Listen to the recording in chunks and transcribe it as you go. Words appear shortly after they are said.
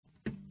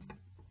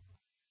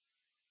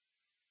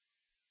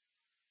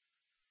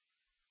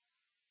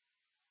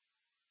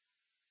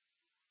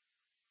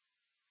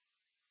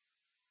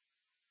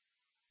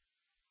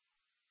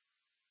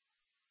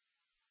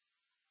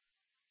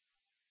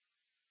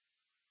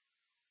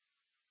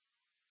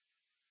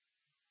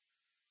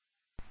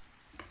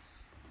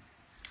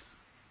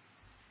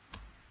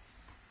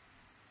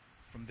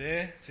from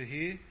there to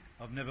here,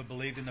 I've never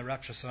believed in the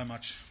rapture so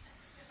much.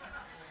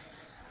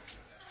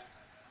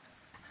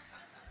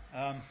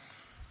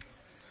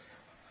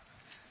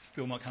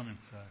 Still not coming.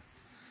 So,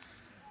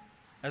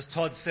 as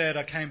Todd said,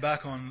 I came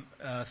back on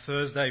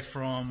Thursday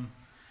from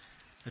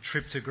a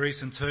trip to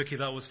Greece and Turkey.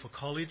 That was for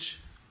college.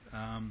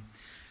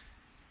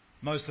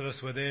 Most of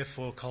us were there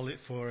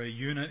for a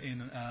unit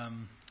in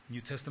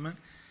New Testament.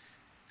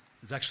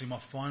 It's actually my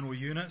final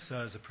unit,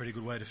 so it's a pretty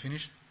good way to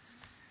finish.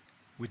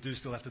 We do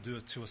still have to do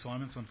 2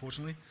 assignments,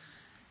 unfortunately.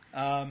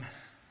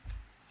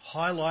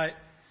 Highlight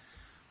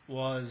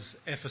was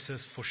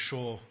Ephesus for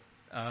sure.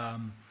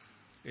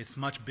 It's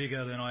much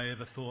bigger than I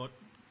ever thought.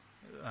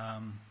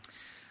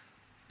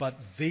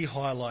 But the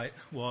highlight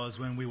was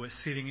when we were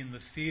sitting in the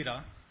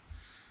theatre,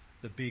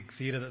 the big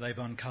theatre that they've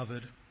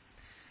uncovered,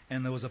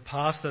 and there was a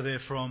pastor there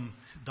from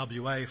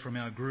WA, from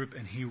our group,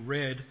 and he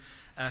read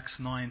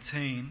Acts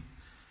 19,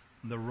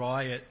 the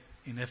riot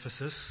in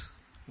Ephesus,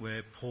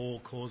 where Paul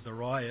caused the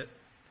riot.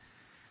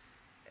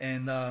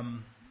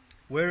 And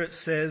where it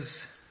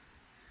says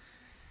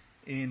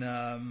in,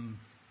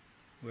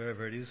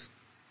 wherever it is,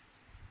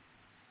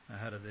 I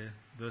had it there,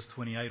 verse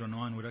 28 or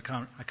 9,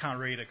 I can't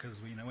read it because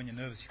when you're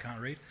nervous you can't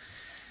read.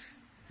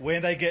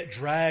 When they get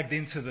dragged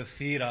into the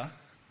theatre,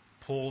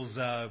 Paul's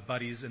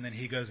buddies, and then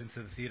he goes into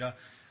the theatre,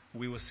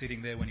 we were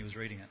sitting there when he was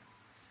reading it.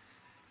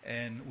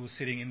 And we were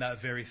sitting in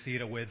that very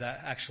theatre where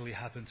that actually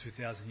happened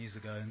 2,000 years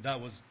ago. And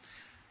that was,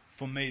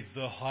 for me,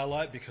 the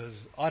highlight,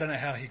 because I don't know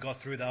how he got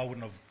through that. I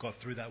wouldn't have got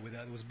through that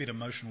without. It was a bit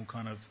emotional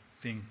kind of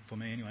thing for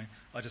me anyway.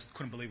 I just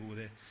couldn't believe we were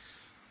there.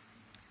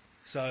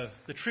 So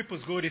the trip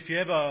was good. If you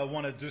ever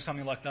want to do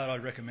something like that,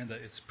 I'd recommend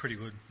it. It's pretty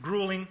good.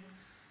 Grueling.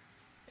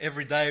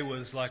 Every day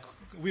was like,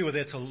 we were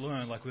there to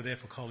learn, like we were there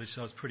for college,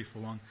 so it was pretty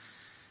full on.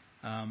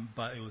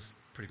 But it was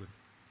pretty good.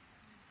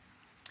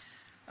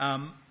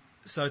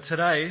 So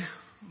today,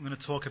 I'm going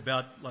to talk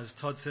about, as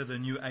Todd said, the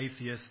new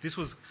atheist.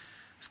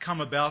 It's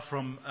come about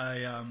from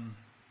a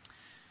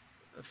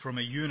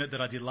unit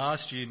that I did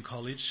last year in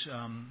college,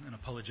 an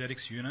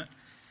apologetics unit,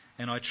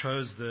 and I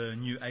chose the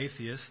new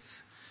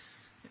atheists,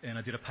 and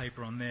I did a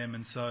paper on them.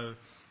 And so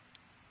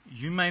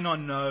you may not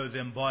know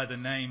them by the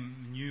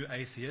name New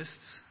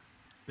Atheists,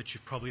 but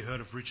you've probably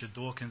heard of Richard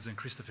Dawkins and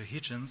Christopher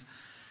Hitchens.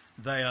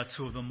 They are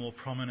 2 of the more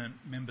prominent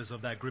members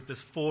of that group.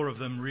 There's 4 of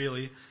them,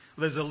 really.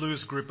 There's a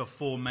loose group of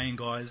 4 main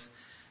guys.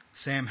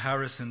 Sam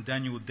Harris and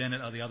Daniel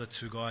Dennett are the other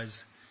 2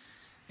 guys,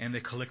 and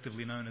they're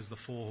collectively known as the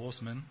 4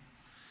 Horsemen.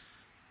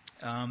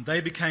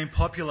 They became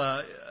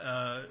popular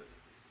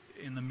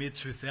in the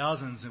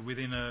mid-2000s, and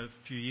within a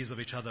few years of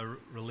each other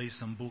released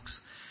some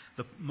books.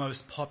 The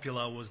most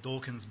popular was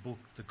Dawkins' book,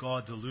 The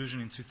God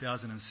Delusion, in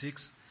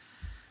 2006,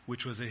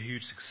 which was a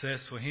huge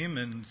success for him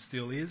and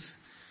still is.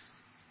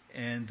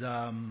 And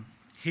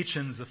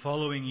Hitchens, the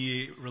following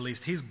year,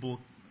 released his book,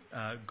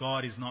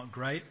 God is Not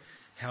Great,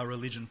 How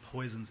Religion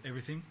Poisons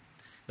Everything.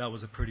 That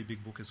was a pretty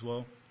big book as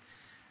well.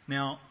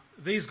 Now,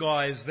 these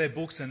guys, their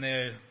books and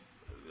their,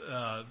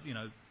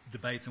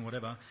 debates and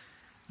whatever,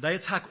 they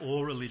attack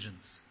all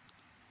religions.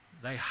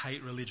 They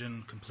hate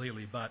religion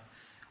completely, but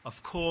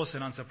of course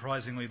and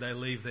unsurprisingly, they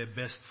leave their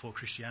best for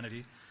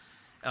Christianity,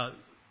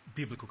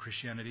 biblical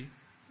Christianity,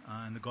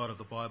 and the God of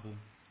the Bible.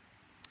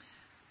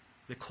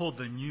 They're called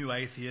the New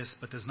Atheists,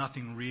 but there's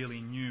nothing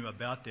really new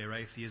about their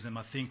atheism.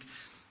 I think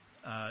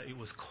it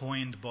was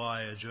coined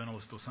by a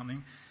journalist or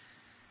something.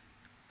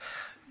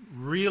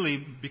 Really,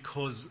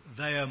 because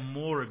they are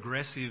more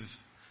aggressive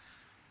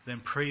than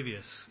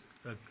previous.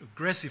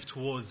 Aggressive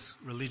towards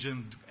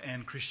religion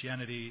and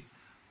Christianity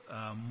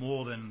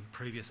more than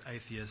previous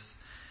atheists.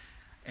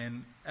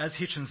 And as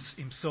Hitchens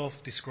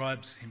himself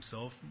describes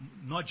himself,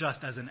 not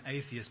just as an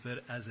atheist,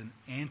 but as an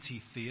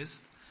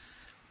anti-theist.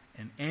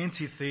 An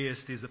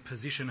anti-theist is a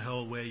position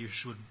held where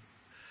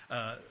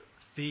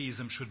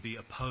theism should be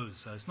opposed.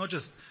 So it's not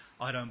just,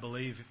 I don't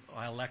believe,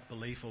 I lack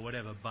belief or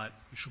whatever, but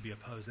it should be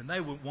opposed. And they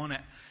would want to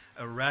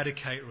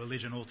eradicate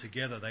religion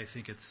altogether. They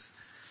think it's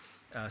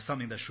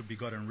something that should be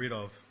gotten rid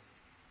of.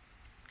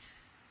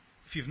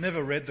 If you've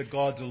never read The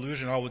God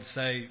Delusion, I would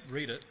say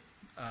read it,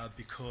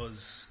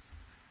 because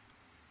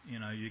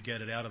you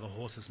get it out of the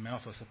horse's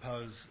mouth, I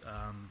suppose,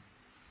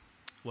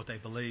 what they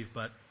believe.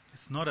 But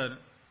it's not a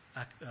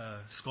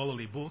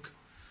scholarly book.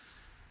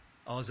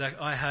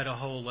 I had a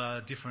whole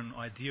different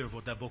idea of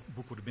what that book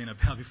would have been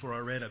about before I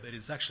read it, but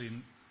it's actually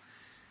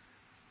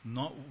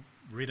not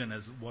written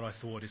as what I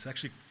thought. It's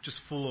actually just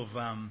full of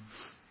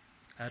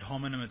ad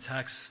hominem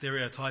attacks,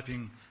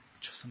 stereotyping,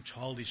 just some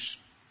childish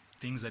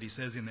things that he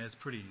says in there. It's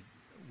pretty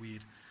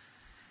weird.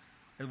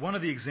 And one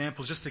of the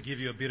examples, just to give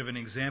you a bit of an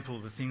example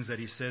of the things that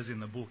he says in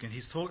the book, and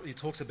he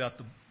talks about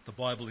the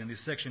Bible in this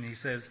section. He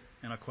says,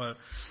 and I quote,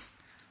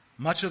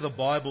 "Much of the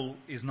Bible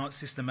is not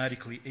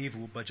systematically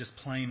evil, but just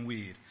plain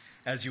weird,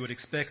 as you would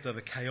expect of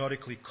a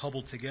chaotically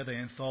cobbled together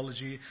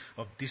anthology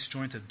of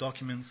disjointed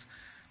documents,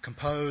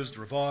 composed,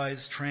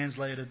 revised,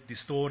 translated,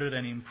 distorted,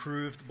 and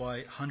improved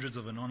by hundreds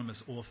of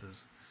anonymous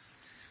authors."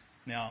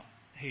 Now,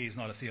 he is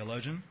not a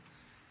theologian,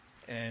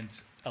 and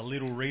a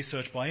little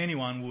research by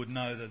anyone would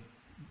know that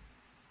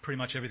pretty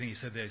much everything he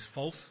said there is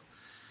false.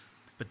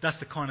 But that's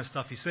the kind of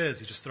stuff he says.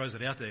 He just throws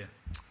it out there.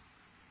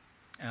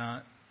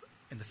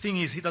 And the thing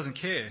is, he doesn't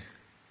care.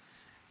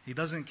 He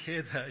doesn't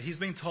care that he's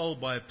been told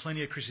by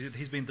plenty of Christians,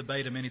 he's been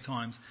debated many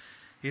times,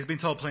 he's been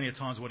told plenty of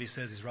times what he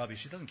says is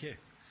rubbish. He doesn't care.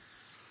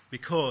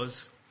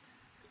 Because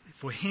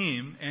for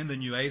him and the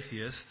new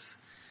atheists,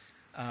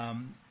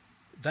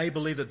 they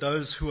believe that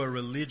those who are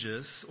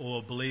religious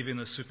or believe in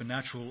the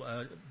supernatural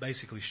are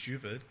basically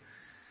stupid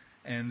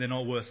and they're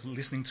not worth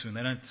listening to and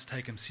they don't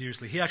take them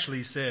seriously. He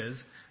actually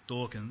says,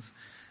 Dawkins,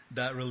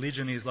 that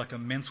religion is like a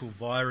mental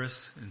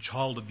virus and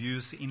child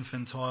abuse,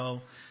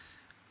 infantile.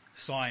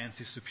 Science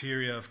is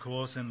superior, of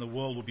course, and the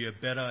world will be a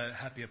better,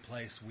 happier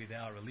place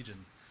without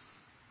religion.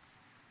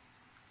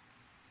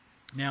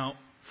 Now,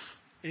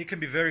 it can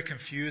be very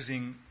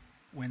confusing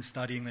when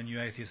studying the new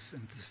atheists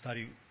and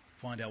to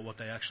find out what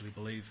they actually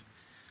believe.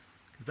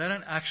 Because they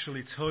don't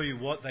actually tell you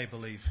what they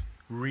believe,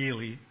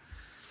 really.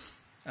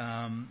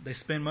 They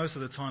spend most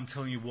of the time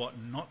telling you what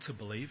not to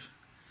believe.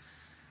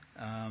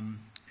 And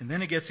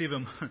then it gets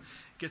even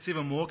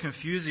more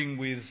confusing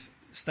with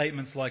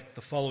statements like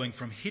the following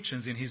from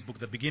Hitchens in his book,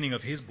 the beginning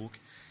of his book.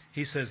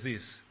 He says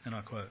this, and I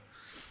quote,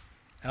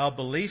 "Our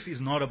belief is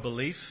not a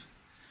belief.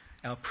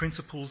 Our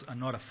principles are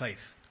not a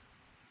faith."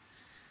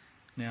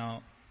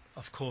 Now,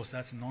 of course,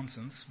 that's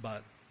nonsense,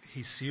 but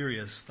he's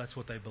serious. That's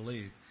what they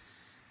believe.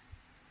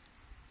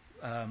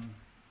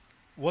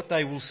 What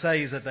they will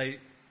say is that they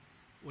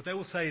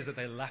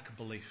lack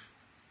belief.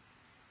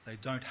 They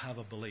don't have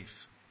a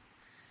belief.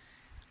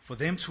 For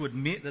them to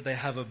admit that they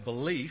have a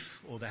belief,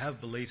 or they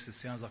have beliefs, it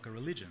sounds like a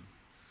religion.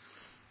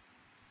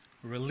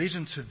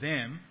 Religion to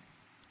them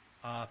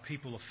are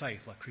people of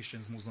faith, like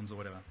Christians, Muslims, or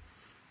whatever.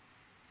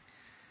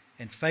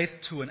 And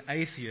faith to an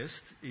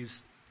atheist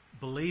is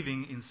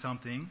believing in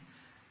something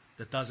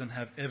that doesn't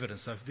have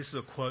evidence. So this is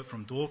a quote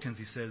from Dawkins.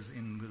 He says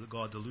in The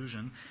God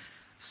Delusion,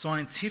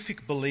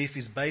 "Scientific belief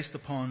is based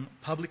upon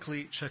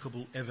publicly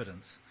checkable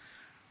evidence.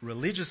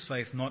 Religious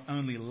faith not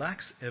only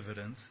lacks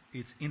evidence,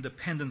 its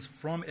independence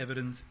from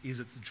evidence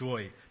is its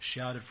joy,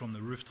 shouted from the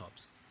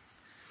rooftops."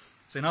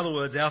 So in other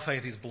words, our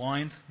faith is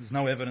blind, there's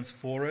no evidence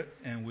for it,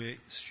 and we're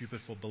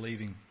stupid for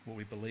believing what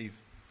we believe,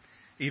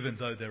 even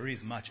though there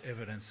is much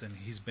evidence, and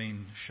he's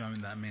been shown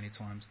that many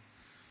times.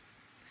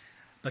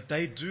 But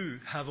they do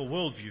have a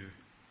worldview,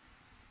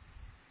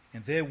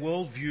 and their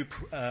worldview,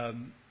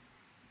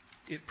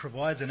 it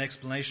provides an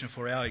explanation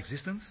for our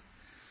existence.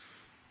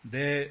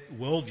 Their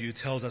worldview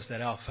tells us that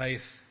our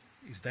faith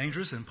is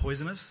dangerous and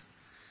poisonous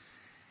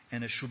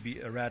and it should be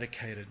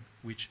eradicated,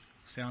 which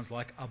sounds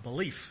like a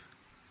belief.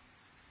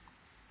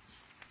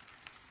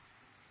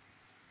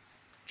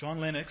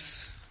 John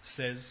Lennox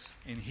says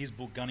in his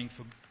book Gunning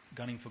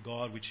for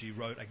God, which he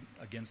wrote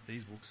against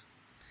these books,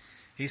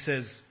 he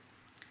says,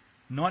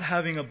 "Not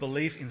having a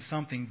belief in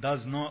something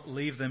does not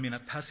leave them in a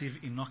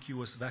passive,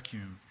 innocuous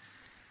vacuum.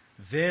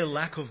 Their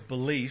lack of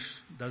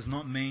belief does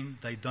not mean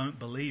they don't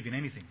believe in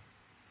anything.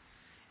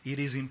 It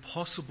is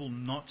impossible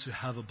not to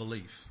have a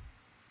belief."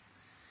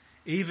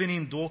 Even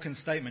in Dawkins'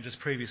 statement just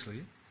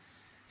previously,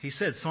 he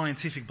said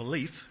scientific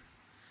belief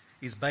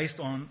is based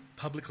on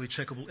publicly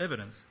checkable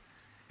evidence.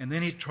 And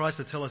then he tries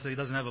to tell us that he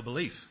doesn't have a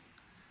belief.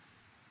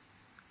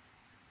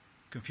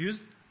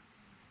 Confused?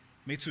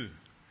 Me too.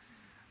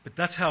 But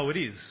that's how it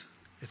is.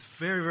 It's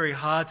very, very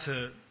hard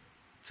to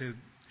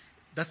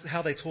that's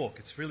how they talk.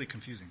 It's really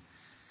confusing.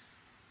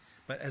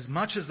 But as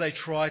much as they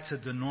try to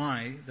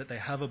deny that they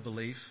have a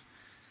belief,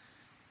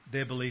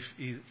 their belief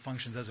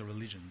functions as a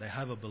religion. They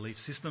have a belief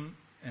system,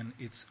 and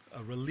it's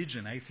a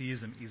religion.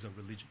 Atheism is a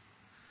religion.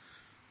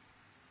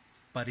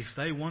 But if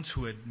they want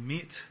to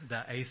admit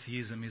that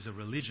atheism is a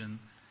religion,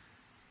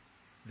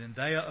 then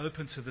they are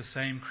open to the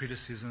same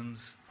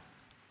criticisms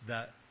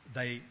that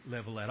they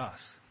level at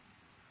us.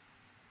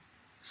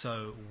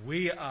 So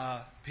we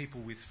are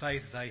people with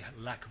faith, they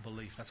lack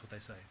belief. That's what they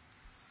say.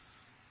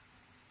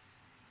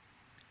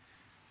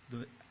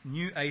 The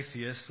new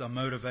atheists are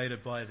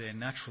motivated by their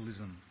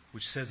naturalism,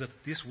 which says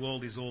that this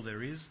world is all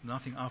there is,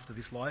 nothing after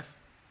this life.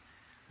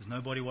 There's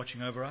nobody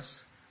watching over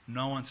us,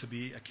 no one to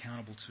be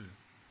accountable to.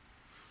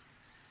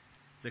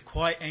 They're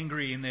quite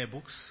angry in their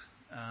books.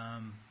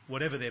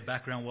 Whatever their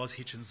background was,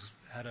 Hitchens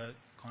had a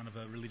kind of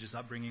a religious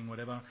upbringing,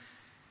 whatever.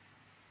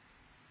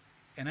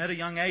 And at a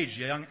young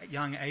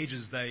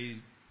ages, they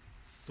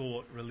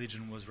thought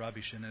religion was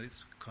rubbish, and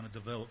it's kind of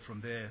developed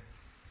from there.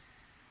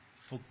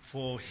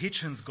 For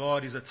Hitchens,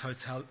 God is a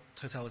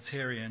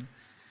totalitarian,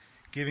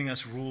 giving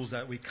us rules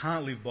that we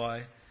can't live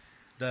by,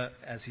 that,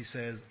 as he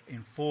says,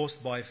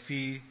 enforced by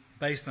fear,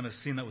 based on a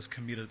sin that was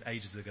committed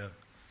ages ago.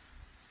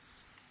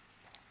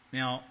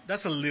 Now,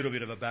 that's a little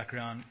bit of a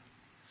background.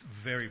 It's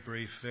very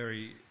brief,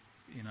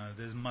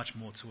 there's much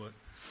more to it.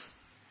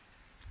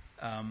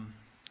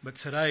 But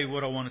today,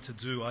 what I wanted to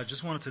do, I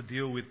just wanted to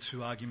deal with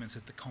two arguments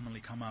that commonly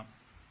come up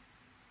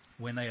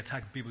when they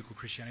attack biblical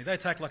Christianity. They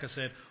attack, like I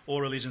said, all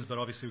religions, but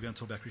obviously we're going to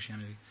talk about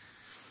Christianity.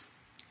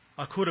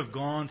 I could have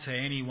gone to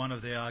any one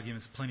of their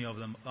arguments, plenty of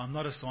them. I'm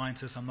not a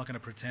scientist. I'm not going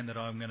to pretend that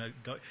I'm going to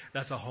go.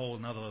 That's a whole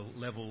another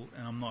level,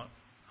 and I'm not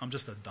I'm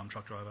just a dumb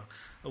truck driver.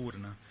 I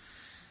wouldn't know.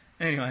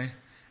 Anyway,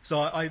 so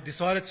I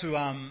decided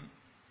to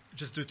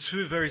just do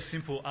two very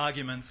simple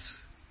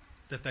arguments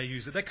that they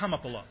use. They come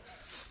up a lot.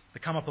 They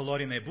come up a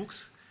lot in their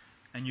books,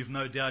 and you've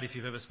no doubt, if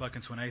you've ever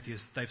spoken to an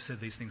atheist, they've said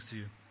these things to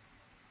you.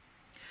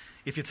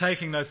 If you're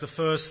taking notes, the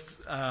first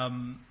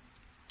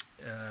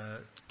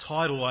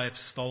title, I've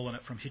stolen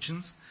it from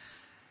Hitchens,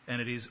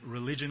 and it is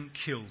Religion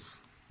Kills.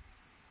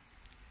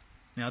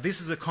 Now,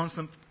 this is a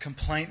constant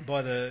complaint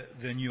by the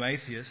new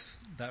atheists,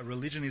 that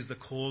religion is the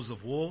cause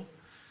of war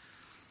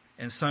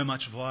and so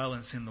much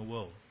violence in the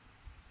world.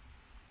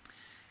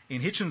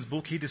 In Hitchens'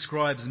 book, he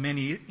describes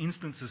many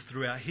instances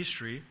throughout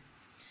history,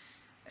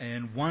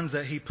 and ones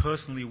that he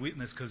personally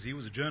witnessed because he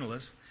was a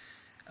journalist,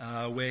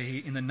 where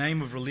in the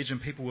name of religion,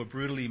 people were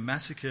brutally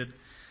massacred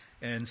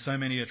and so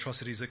many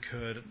atrocities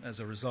occurred as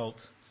a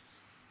result.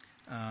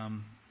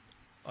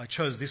 I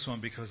chose this one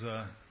because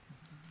the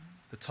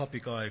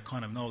topic I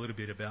kind of know a little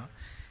bit about.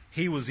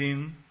 He was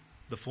in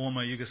the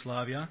former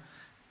Yugoslavia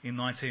in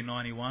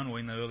 1991 or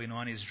in the early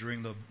 90s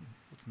during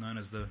what's known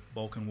as the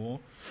Balkan War.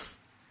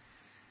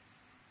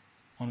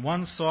 On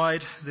one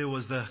side, there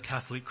was the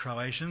Catholic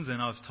Croatians,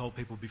 and I've told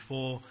people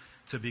before,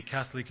 to be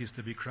Catholic is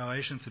to be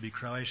Croatian, to be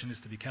Croatian is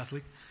to be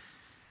Catholic.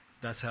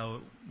 That's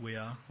how we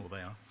are, or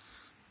they are.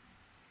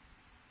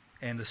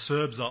 And the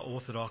Serbs are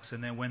Orthodox,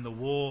 and then when the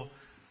war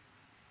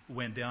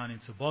went down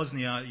into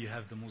Bosnia, you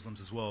have the Muslims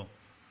as well.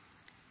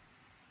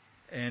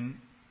 And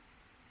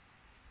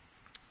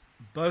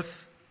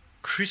both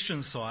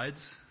Christian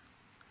sides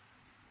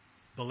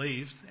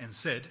believed and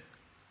said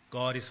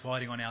God is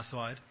fighting on our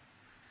side,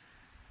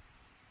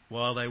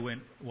 while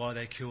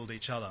they killed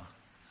each other.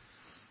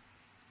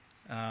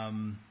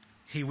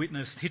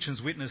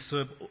 Hitchens witnessed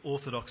Serb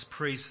Orthodox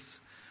priests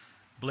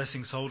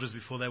blessing soldiers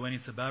before they went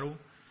into battle,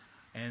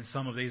 and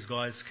some of these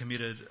guys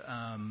committed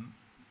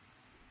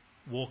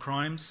war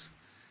crimes.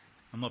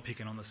 I'm not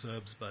picking on the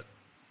Serbs, but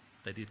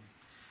they did.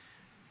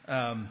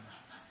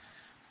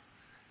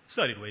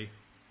 So did we.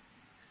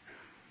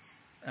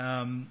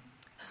 And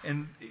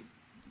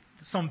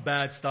some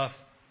bad stuff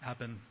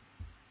happened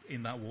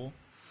in that war.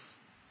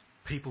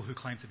 People who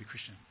claim to be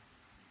Christian.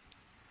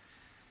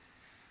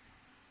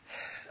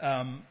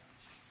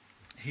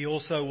 He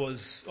also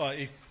was,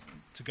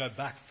 to go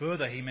back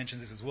further, he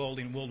mentions this as well,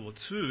 in World War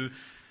II,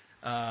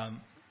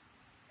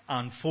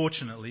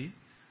 unfortunately,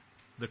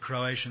 the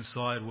Croatian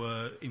side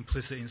were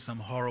implicit in some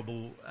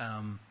horrible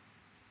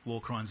war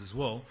crimes as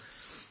well.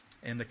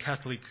 And the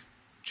Catholic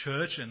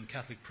Church and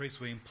Catholic priests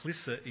were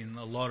implicit in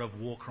a lot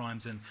of war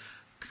crimes and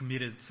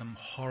committed some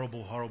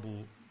horrible,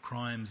 horrible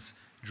crimes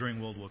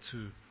during World War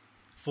II.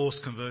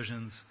 Forced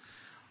conversions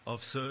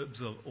of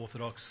Serbs, of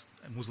Orthodox,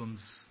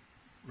 Muslims,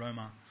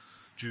 Roma,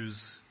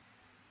 Jews,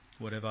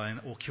 whatever,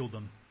 or killed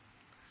them.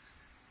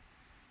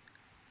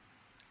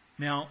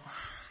 Now,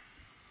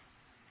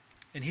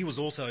 and he was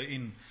also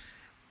in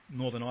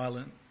Northern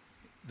Ireland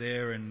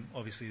there, and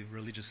obviously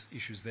religious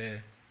issues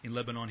there. In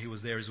Lebanon, he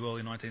was there as well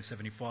in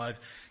 1975.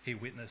 He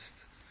witnessed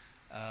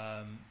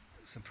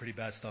some pretty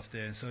bad stuff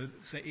there. So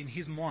in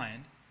his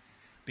mind,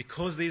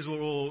 because these were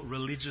all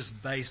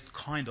religious-based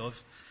kind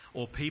of,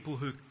 or people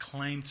who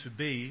claim to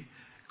be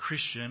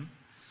Christian,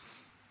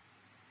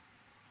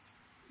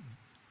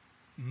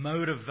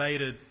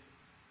 motivated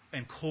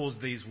and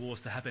caused these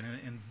wars to happen,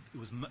 and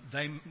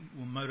they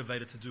were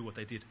motivated to do what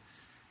they did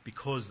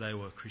because they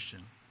were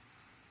Christian.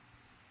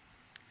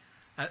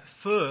 At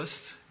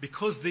first,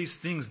 because these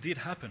things did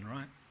happen,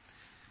 right?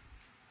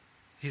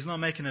 He's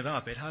not making it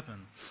up, it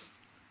happened.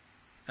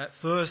 At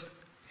first,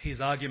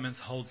 his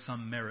arguments hold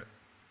some merit.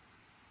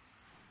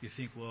 You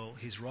think, well,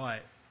 he's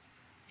right.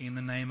 In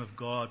the name of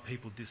God,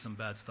 people did some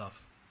bad stuff.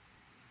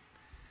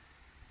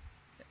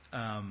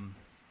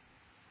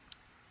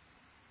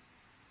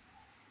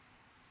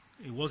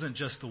 It wasn't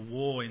just a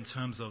war in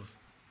terms of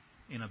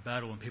in a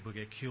battle and people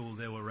get killed.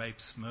 There were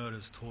rapes,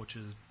 murders,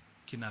 tortures,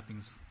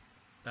 kidnappings,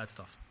 bad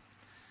stuff.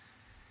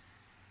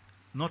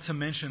 Not to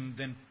mention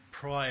then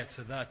prior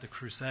to that, the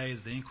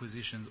Crusades, the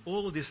Inquisitions,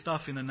 all of this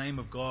stuff in the name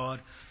of God,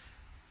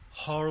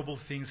 horrible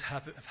things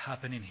have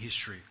happened in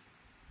history.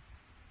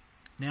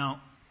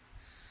 Now,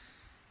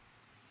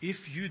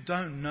 if you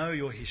don't know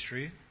your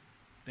history,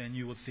 then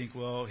you would think,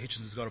 well,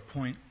 Hitchens has got a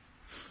point.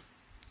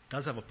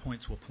 Does have a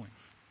point to a point.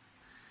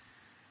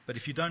 But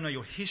if you don't know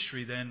your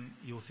history, then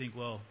you'll think,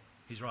 well,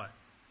 he's right.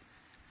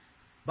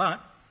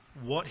 But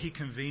what he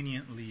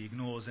conveniently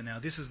ignores, and now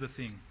this is the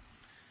thing.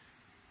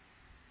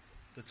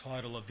 The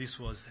title of this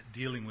was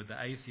Dealing with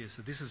the Atheist.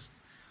 So this is,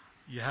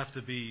 you have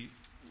to be,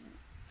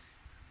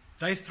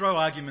 they throw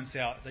arguments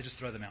out, they just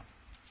throw them out.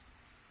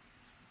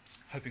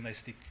 Hoping they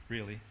stick,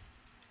 really.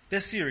 They're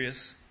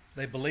serious,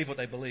 they believe what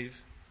they believe,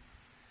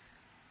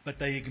 but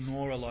they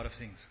ignore a lot of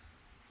things.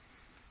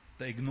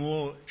 They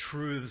ignore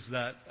truths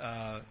that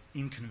are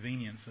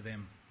inconvenient for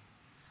them.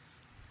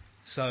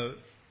 So,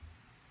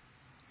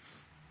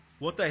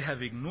 what they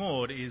have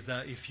ignored is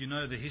that if you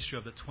know the history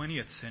of the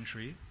 20th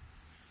century,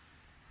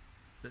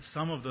 that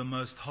some of the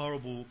most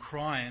horrible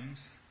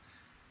crimes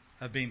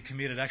have been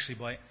committed actually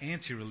by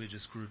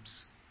anti-religious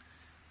groups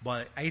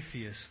by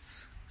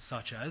atheists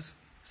such as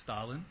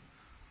Stalin,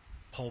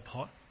 Pol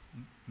Pot,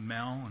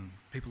 Mao, and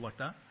people like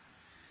that.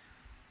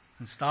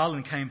 And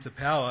Stalin came to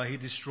power, he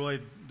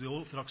destroyed the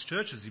Orthodox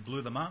churches, he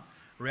blew them up,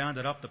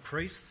 rounded up the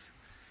priests,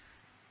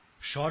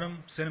 shot them,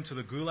 sent them to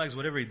the gulags,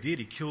 whatever he did,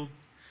 he killed.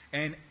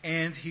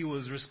 And he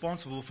was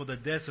responsible for the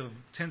deaths of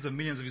tens of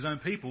millions of his own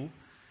people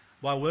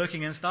by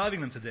working and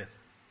starving them to death.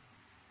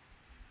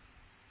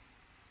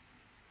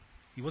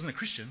 He wasn't a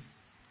Christian,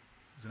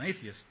 he was an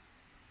atheist.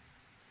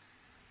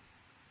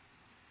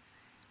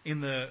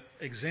 In the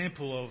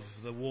example of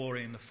the war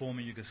in the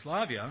former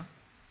Yugoslavia,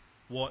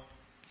 what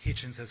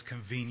Hitchens has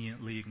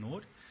conveniently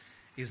ignored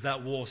is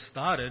that war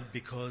started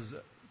because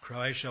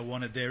Croatia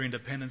wanted their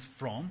independence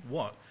from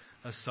what?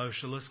 A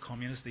socialist,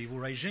 communist, evil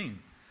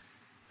regime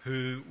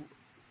who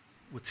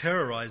were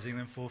terrorizing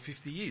them for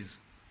 50 years.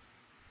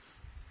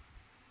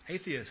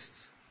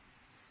 Atheists,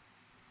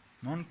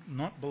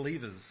 not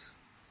believers.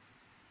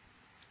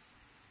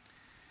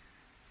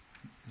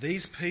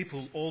 These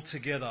people all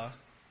together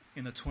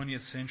in the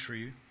 20th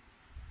century,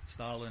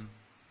 Stalin,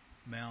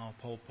 Mao,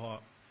 Pol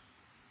Pot,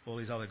 all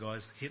these other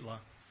guys, Hitler,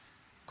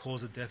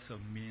 caused the deaths of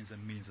millions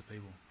and millions of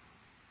people.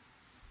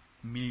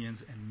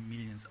 Millions and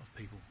millions of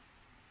people.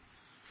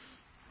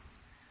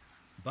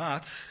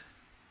 But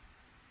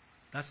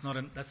that's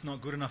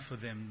not good enough for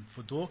them.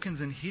 For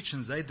Dawkins and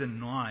Hitchens, they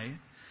deny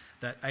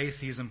that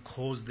atheism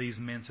caused these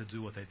men to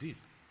do what they did.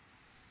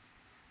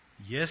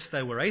 Yes,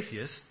 they were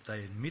atheists, they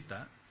admit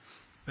that,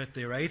 but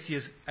their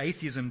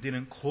atheism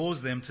didn't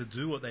cause them to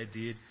do what they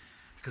did,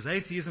 because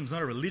atheism is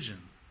not a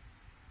religion.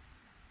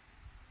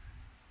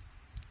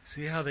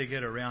 See how they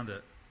get around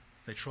it?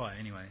 They try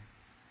anyway.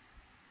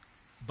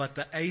 But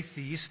the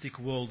atheistic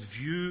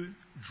worldview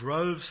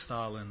drove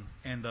Stalin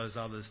and those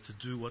others to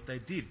do what they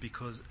did,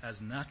 because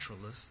as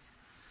naturalists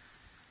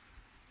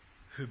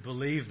who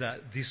believe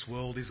that this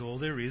world is all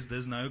there is,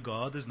 there's no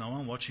God, there's no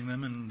one watching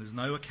them, and there's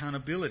no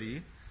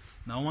accountability,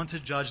 no one to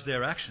judge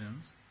their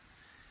actions,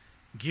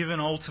 given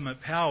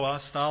ultimate power,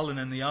 Stalin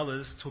and the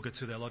others took it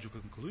to their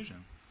logical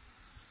conclusion.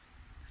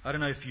 I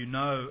don't know if you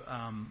know,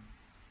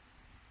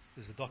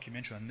 there's a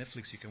documentary on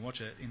Netflix, you can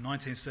watch it. In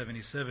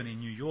 1977 in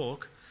New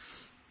York,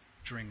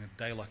 during a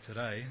day like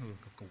today,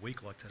 or a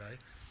week like today,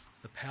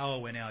 the power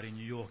went out in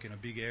New York, in a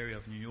big area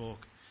of New York.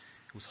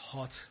 It was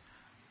hot.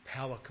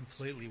 Power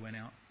completely went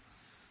out.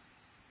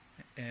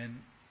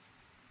 And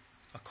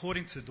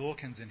according to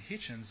Dawkins and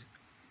Hitchens,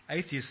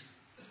 atheists,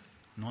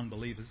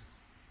 non-believers,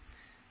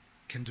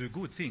 can do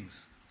good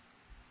things.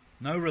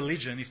 No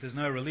religion, if there's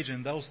no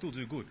religion, they'll still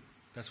do good.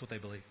 That's what they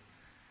believe.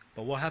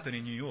 But what happened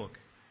in New York?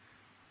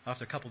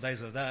 After a couple of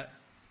days of that,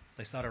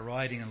 they started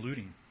rioting and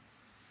looting.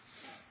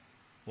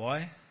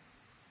 Why?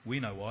 We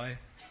know why.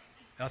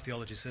 Our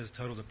theology says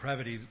total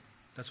depravity,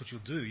 that's what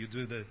you'll do. You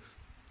do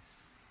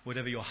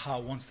whatever your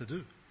heart wants to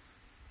do.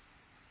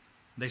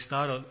 They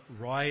started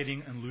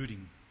rioting and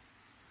looting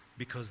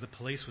because the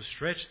police were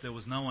stretched. There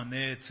was no one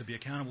there to be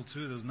accountable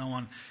to. There was no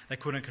one, they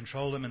couldn't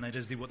control them, and they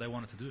just did what they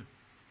wanted to do.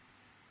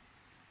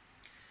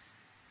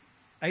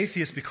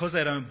 Atheists, because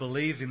they don't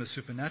believe in the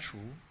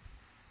supernatural,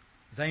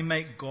 they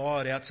make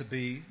God out to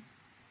be,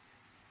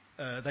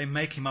 they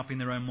make him up in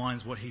their own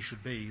minds what he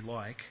should be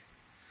like.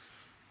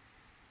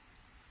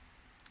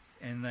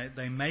 And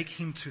they make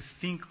him to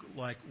think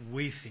like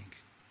we think.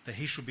 That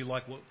he should be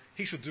like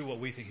he should do what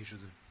we think he should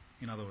do,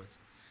 in other words.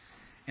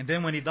 And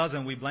then when he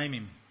doesn't, we blame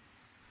him.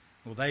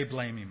 Or they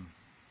blame him.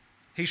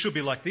 He should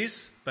be like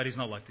this, but he's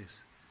not like this.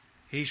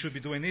 He should be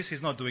doing this,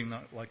 he's not doing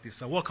that like this.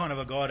 So what kind of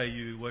a God are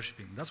you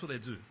worshipping? That's what they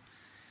do.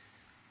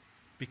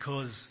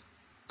 Because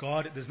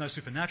God, there's no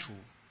supernatural.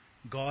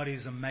 God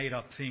is a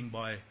made-up thing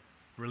by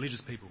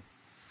religious people.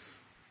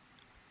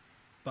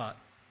 But,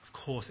 of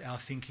course, our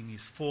thinking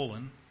is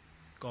fallen.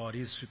 God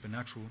is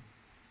supernatural.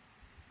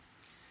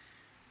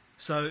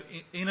 So,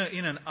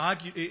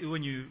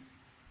 when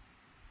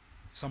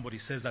somebody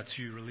says that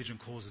to you, religion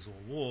causes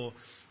all war,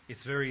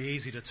 it's very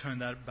easy to turn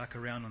that back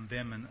around on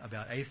them and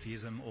about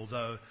atheism,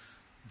 although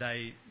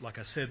they, like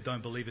I said,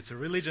 don't believe it's a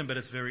religion, but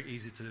it's very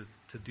easy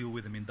to deal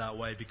with them in that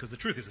way, because the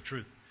truth is the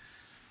truth.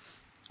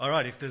 All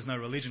right, if there's no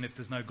religion, if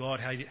there's no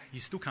God, you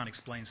still can't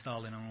explain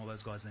Stalin and all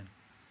those guys then.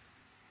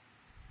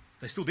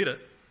 They still did it.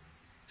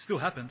 It still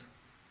happened.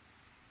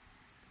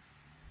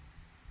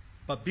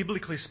 But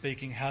biblically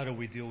speaking, how do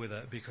we deal with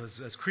it?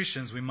 Because as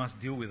Christians, we must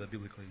deal with it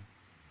biblically.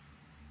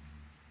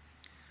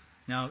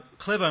 Now,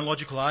 clever and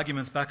logical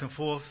arguments back and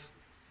forth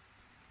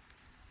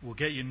will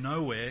get you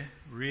nowhere,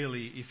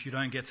 really, if you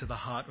don't get to the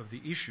heart of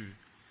the issue.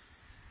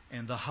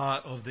 And the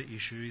heart of the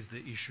issue is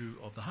the issue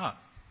of the heart.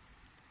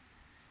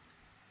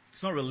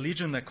 It's not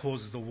religion that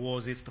causes the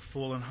wars, it's the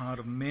fallen heart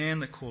of man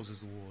that causes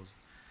the wars.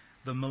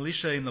 The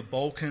militia in the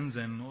Balkans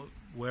and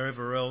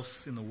wherever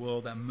else in the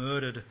world that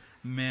murdered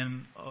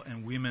men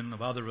and women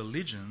of other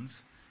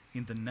religions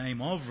in the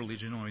name of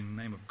religion or in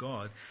the name of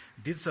God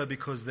did so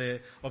because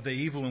of their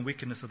evil and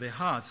wickedness of their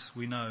hearts.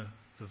 We know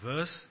the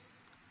verse,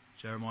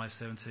 Jeremiah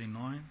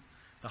 17:9.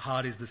 The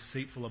heart is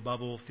deceitful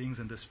above all things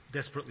and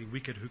desperately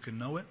wicked. Who can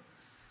know it?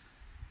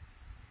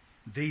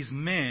 These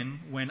men,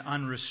 when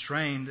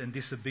unrestrained and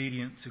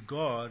disobedient to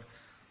God,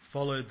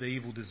 followed the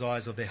evil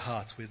desires of their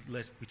hearts,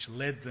 which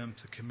led them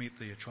to commit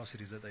the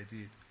atrocities that they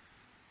did.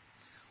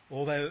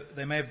 Although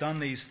they may have done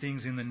these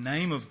things in the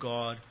name of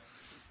God,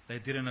 they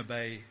didn't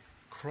obey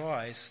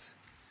Christ,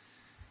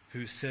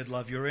 who said,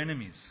 love your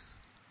enemies,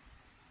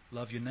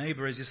 love your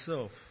neighbor as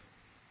yourself.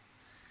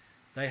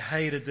 They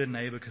hated their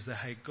neighbor because they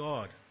hate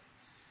God.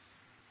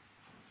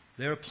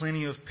 There are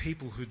plenty of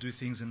people who do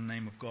things in the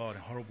name of God,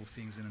 horrible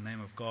things in the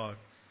name of God,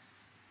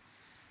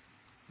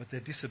 but they're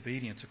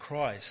disobedient to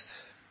Christ.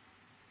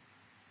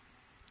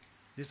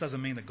 This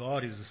doesn't mean that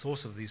God is the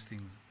source of these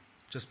things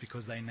just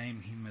because they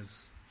name him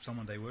as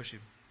someone they worship.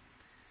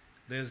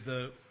 There's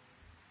the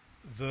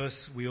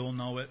verse, we all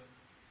know it,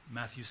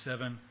 Matthew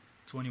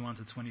 7:21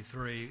 to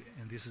 23,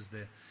 and this is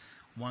the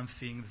one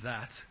thing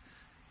that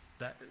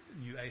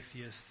new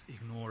atheists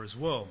ignore as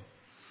well.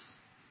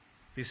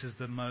 This is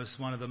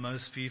one of the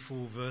most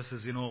fearful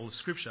verses in all of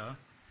Scripture.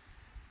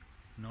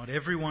 Not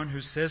everyone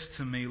who says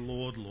to me,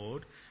 Lord,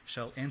 Lord,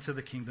 shall enter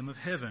the kingdom of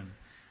heaven,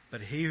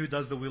 but he who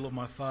does the will of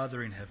my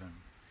Father in heaven.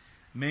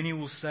 Many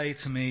will say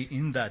to me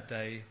in that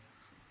day,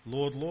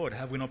 Lord, Lord,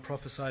 have we not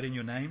prophesied in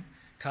your name,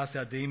 cast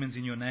out demons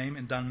in your name,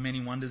 and done many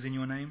wonders in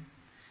your name?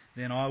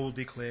 Then I will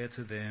declare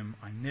to them,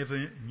 I never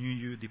knew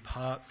you,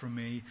 depart from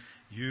me,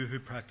 you who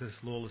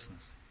practice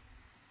lawlessness.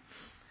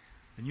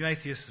 The new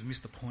atheists have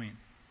missed the point.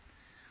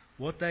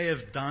 What they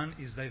have done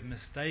is they've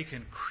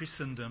mistaken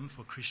Christendom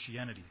for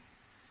Christianity.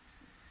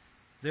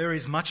 There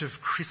is much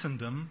of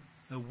Christendom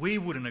that we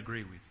wouldn't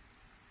agree with.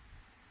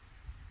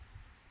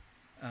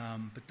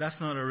 But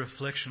that's not a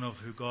reflection of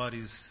who God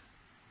is,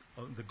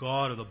 the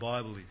God of the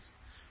Bible is.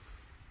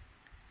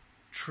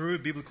 True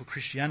biblical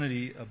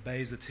Christianity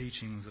obeys the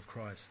teachings of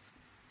Christ.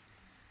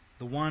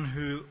 The one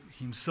who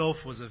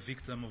himself was a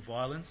victim of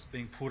violence,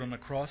 being put on a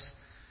cross.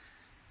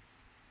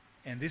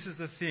 And this is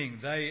the thing,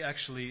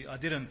 I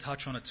didn't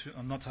touch on it,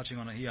 I'm not touching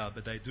on it here,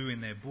 but they do in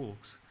their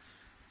books.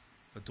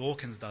 But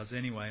Dawkins does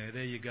anyway.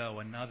 There you go,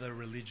 another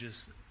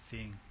religious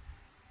thing,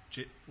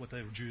 what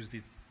the Jews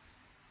did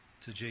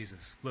to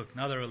Jesus. Look,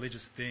 another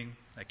religious thing,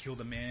 they killed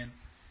a man.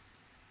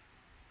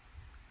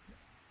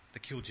 They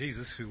killed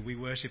Jesus, who we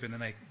worship, and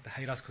then they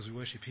hate us because we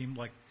worship him.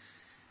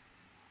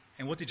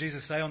 And what did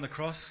Jesus say on the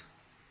cross?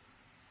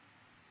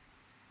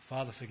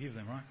 Father, forgive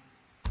them,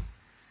 right?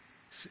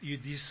 So you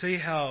see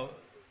how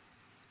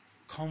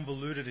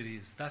convoluted it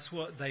is. That's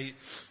what they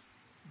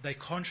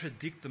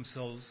contradict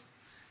themselves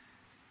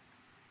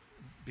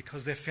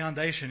because their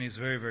foundation is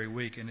very, very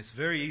weak, and it's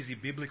very easy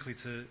biblically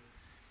to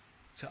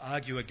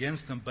argue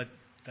against them, but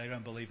they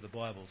don't believe the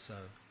Bible, so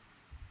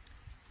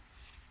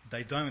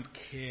they don't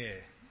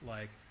care.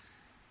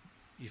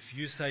 If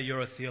you say you're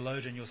a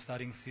theologian, you're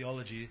studying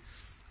theology,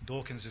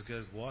 Dawkins just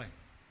goes, why?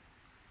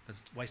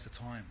 That's a waste of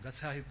time. That's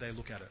how they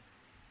look at it.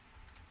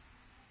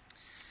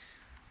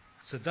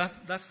 So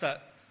that's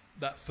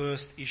that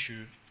first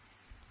issue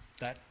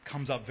that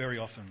comes up very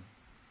often.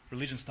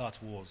 Religion starts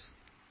wars.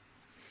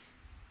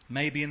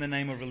 Maybe in the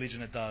name of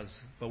religion it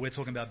does, but we're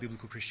talking about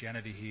biblical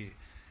Christianity here,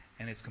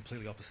 and it's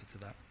completely opposite to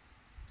that.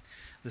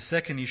 The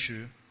second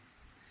issue,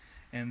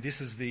 and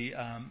this is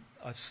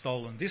I've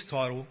stolen this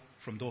title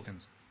from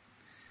Dawkins.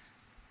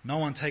 No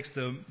one takes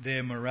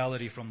their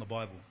morality from the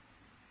Bible.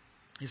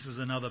 This is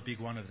another big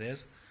one of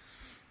theirs.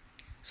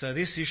 So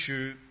this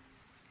issue,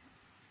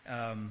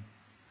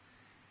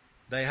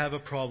 they have a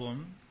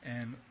problem,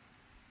 and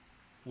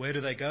where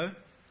do they go?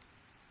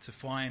 To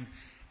find,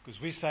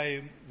 because we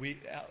say,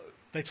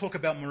 they talk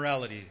about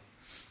morality.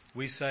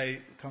 We say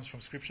it comes from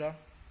Scripture,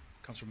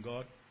 it comes from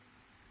God.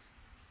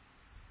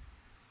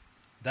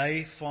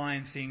 They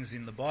find things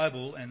in the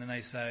Bible, and then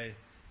they say,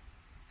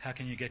 how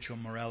can you get your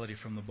morality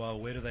from the Bible?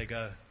 Where do they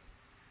go?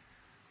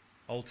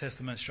 Old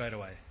Testament straight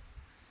away.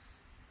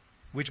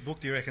 Which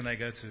book do you reckon they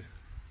go to?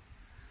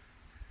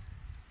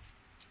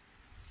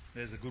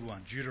 There's a good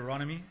one.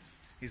 Deuteronomy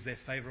is their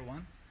favourite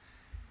one.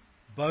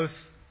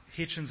 Both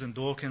Hitchens and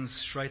Dawkins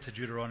straight to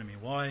Deuteronomy.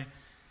 Why?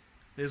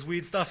 There's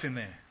weird stuff in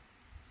there.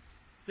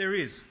 There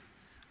is.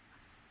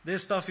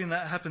 There's stuff in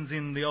that happens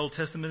in the Old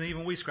Testament that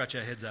even we scratch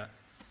our heads at.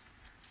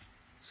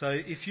 So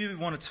if you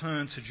want to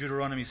turn to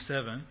Deuteronomy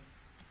 7,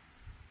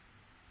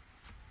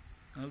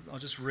 I'll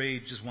just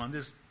read just one.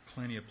 There's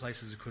plenty of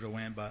places you could have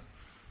went, but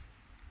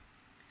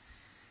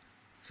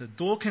so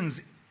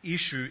Dawkins'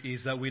 issue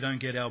is that we don't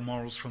get our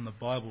morals from the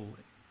Bible,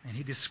 and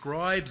he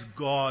describes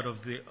God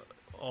of the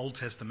Old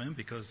Testament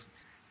because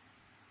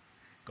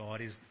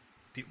there's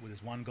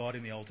one God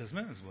in the Old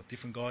Testament, there's a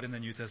different God in the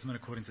New Testament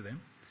according to them.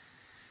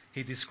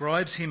 He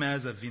describes him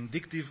as a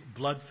vindictive,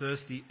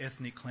 bloodthirsty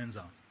ethnic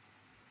cleanser.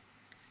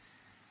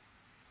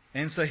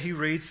 And so he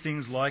reads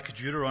things like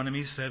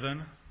Deuteronomy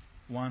 7,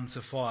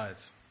 1-5.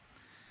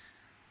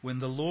 When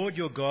the Lord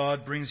your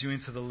God brings you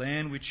into the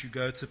land which you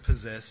go to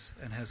possess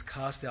and has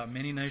cast out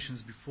many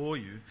nations before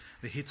you,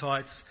 the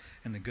Hittites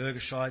and the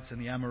Girgashites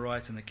and the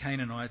Amorites and the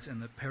Canaanites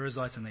and the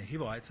Perizzites and the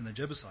Hivites and the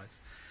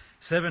Jebusites,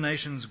 7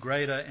 nations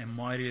greater and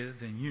mightier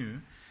than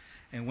you,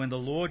 And when the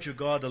Lord your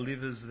God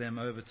delivers them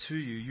over to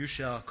you, you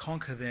shall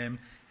conquer them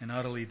and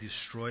utterly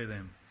destroy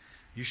them.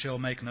 You shall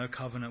make no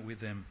covenant with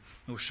them,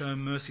 nor show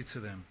mercy to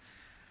them,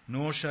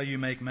 nor shall you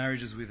make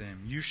marriages with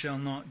them. You shall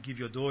not give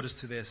your daughters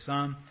to their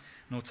son,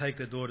 nor take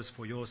their daughters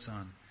for your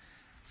son.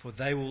 For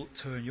they will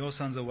turn your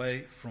sons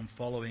away from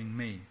following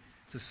me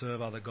to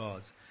serve other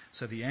gods.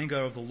 So the anger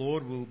of the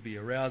Lord will be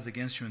aroused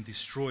against you and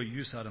destroy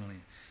you suddenly.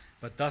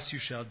 But thus you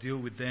shall deal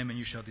with them, and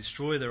you shall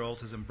destroy their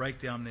altars and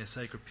break down their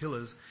sacred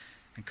pillars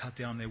and cut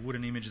down their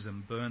wooden images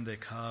and burn their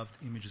carved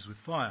images with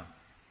fire.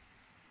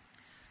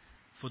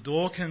 For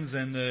Dawkins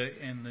and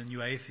the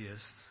new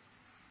atheists,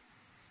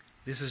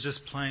 this is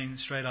just plain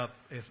straight up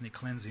ethnic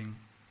cleansing,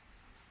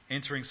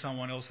 entering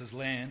someone else's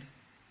land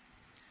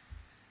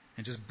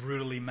and just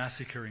brutally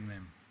massacring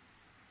them.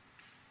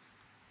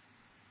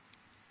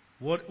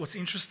 What's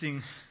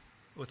interesting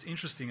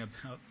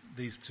about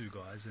these two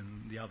guys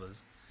and the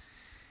others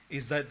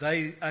is that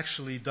they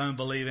actually don't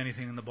believe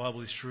anything in the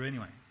Bible is true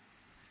anyway.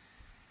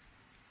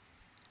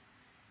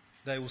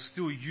 They will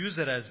still use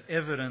it as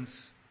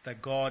evidence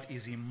that God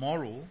is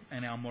immoral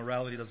and our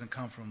morality doesn't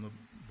come from the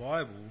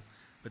Bible,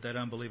 but they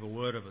don't believe a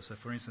word of it. So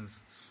for instance,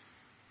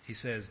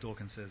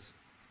 Dawkins says,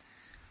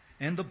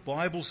 and the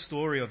Bible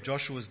story of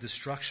Joshua's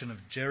destruction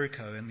of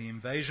Jericho and the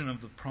invasion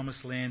of the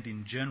Promised Land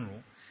in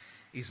general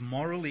is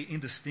morally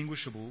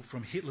indistinguishable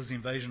from Hitler's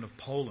invasion of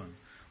Poland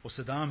or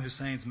Saddam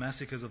Hussein's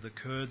massacres of the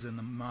Kurds and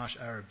the Marsh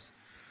Arabs.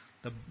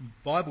 The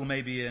Bible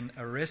may be an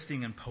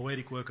arresting and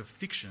poetic work of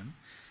fiction,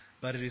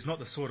 but it is not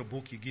the sort of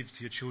book you give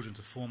to your children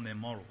to form their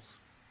morals.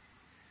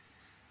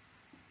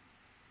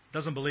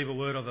 Doesn't believe a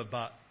word of it,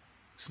 but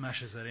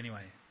smashes it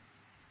anyway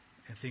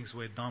and thinks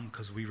we're dumb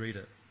because we read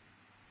it.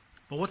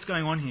 But what's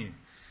going on here?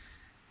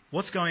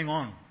 What's going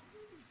on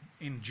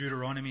in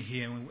Deuteronomy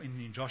here and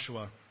in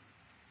Joshua?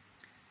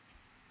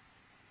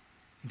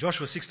 In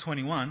Joshua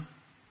 6:21,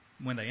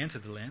 when they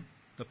entered the land,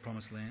 the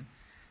Promised Land,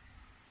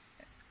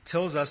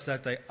 tells us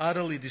that they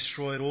utterly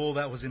destroyed all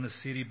that was in the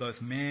city,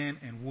 both man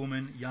and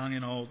woman, young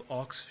and old,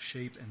 ox,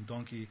 sheep and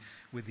donkey,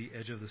 with the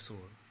edge of the sword.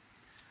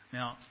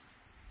 Now,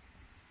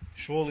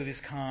 surely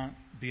this can't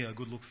be a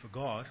good look for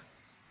God.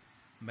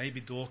 Maybe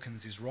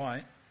Dawkins is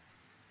right.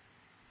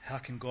 How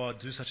can God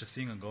do such a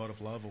thing, a God of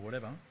love or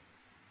whatever?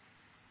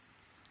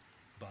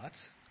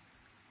 But,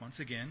 once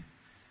again,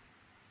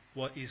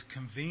 what is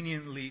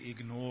conveniently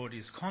ignored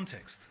is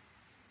context.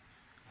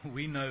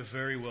 We know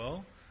very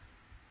well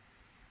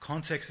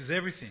context is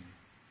everything.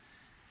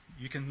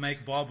 You can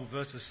make Bible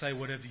verses say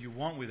whatever you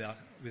want without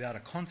a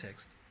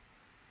context.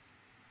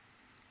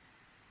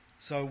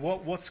 So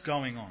what's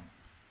going on?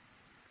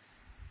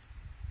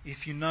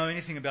 If you know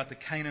anything about the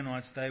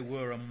Canaanites, they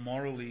were a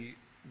morally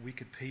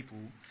wicked people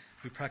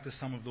who practiced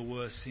some of the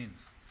worst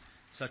sins,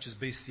 such as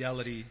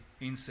bestiality,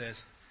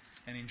 incest,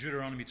 and in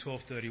Deuteronomy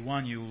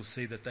 12:31 you will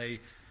see that they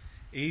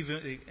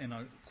even, and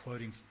I'm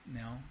quoting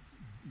now,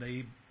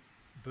 they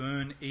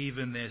burn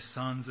even their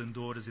sons and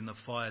daughters in the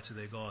fire to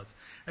their gods.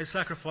 They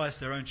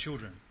sacrificed their own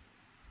children.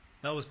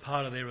 That was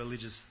part of their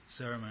religious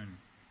ceremony.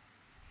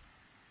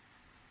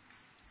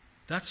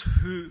 That's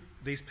who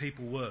these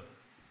people were.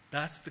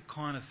 That's the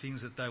kind of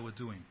things that they were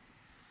doing.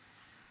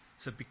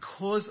 So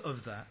because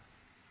of that,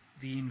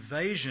 the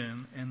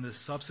invasion and the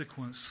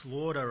subsequent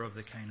slaughter of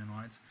the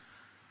Canaanites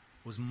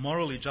was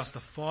morally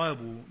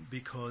justifiable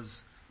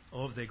because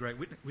of their great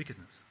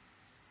wickedness.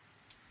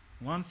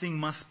 One thing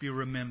must be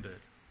remembered.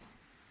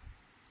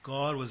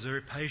 God was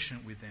very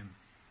patient with them.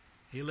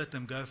 He let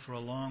them go for a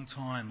long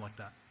time like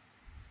that.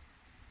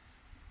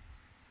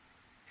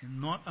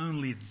 And not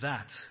only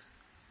that,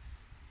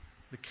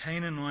 the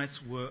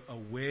Canaanites were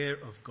aware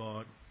of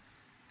God,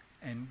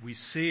 and we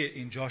see it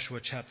in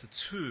Joshua chapter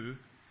 2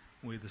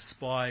 with the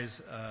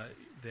spies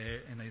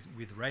there and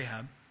with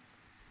Rahab.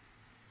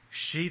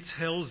 She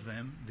tells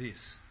them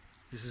this.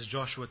 This is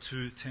Joshua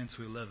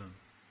 2:10-11.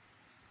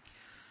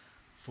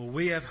 For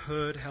we have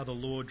heard how the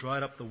Lord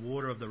dried up the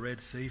water of the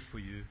Red Sea for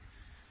you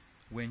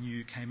when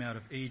you came out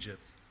of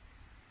Egypt,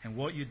 and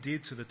what you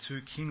did to the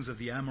two kings of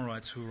the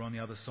Amorites who were on the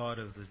other side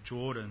of the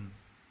Jordan,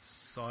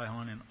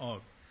 Sihon and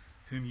Og,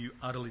 whom you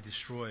utterly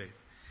destroyed.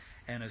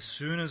 And as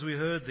soon as we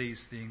heard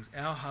these things,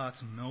 our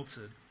hearts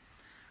melted.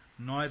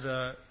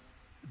 Neither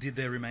did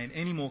there remain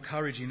any more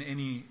courage in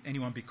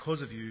anyone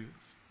because of you,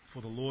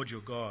 for the Lord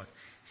your God,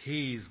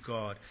 He is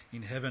God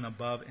in heaven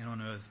above and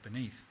on earth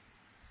beneath.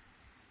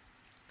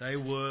 They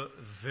were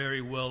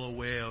very well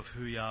aware of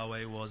who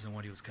Yahweh was and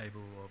what He was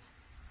capable of.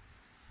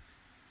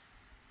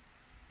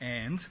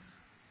 And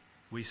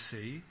we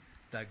see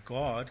that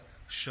God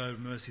showed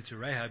mercy to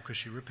Rahab because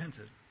she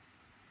repented.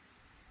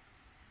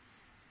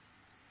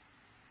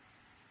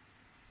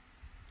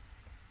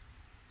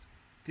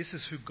 This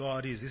is who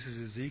God is. This is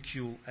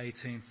Ezekiel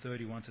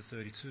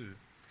 18:31-32.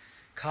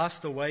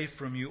 Cast away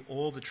from you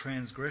all the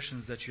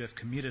transgressions that you have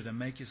committed and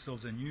make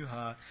yourselves a new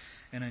heart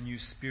and a new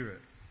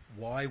spirit.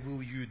 Why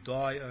will you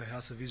die, O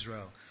house of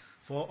Israel?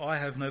 For I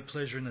have no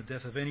pleasure in the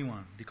death of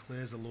anyone,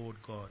 declares the Lord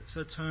God.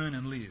 So turn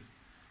and live.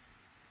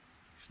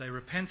 If they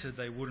repented,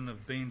 they wouldn't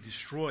have been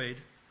destroyed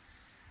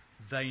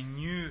They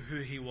knew who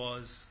he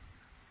was.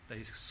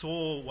 They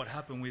saw what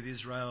happened with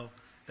Israel.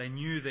 They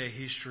knew their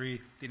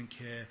history, didn't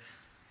care.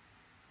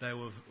 They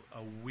were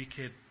a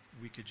wicked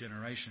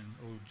generation,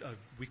 or a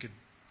wicked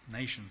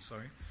nation,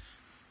 sorry.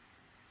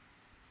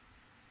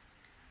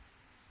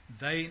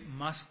 They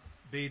must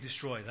be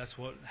destroyed. That's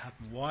what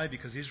happened. Why?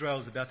 Because Israel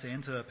is about to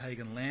enter a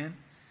pagan land,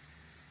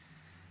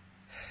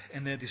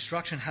 and their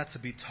destruction had to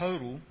be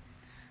total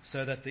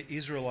so that the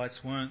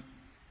Israelites weren't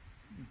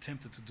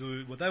tempted to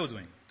do what they were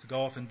doing, to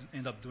go off and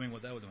end up doing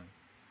what they were doing.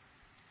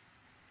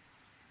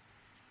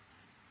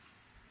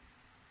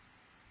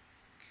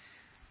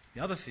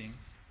 The other thing,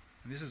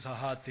 and this is a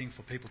hard thing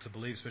for people to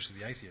believe, especially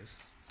the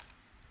atheists,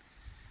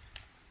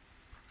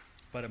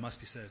 but it must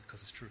be said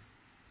because it's true.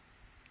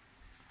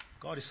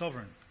 God is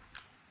sovereign.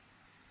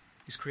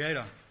 He's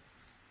creator.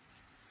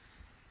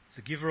 He's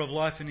the giver of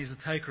life and he's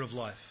the taker of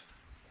life.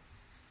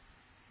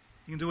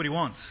 He can do what he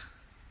wants.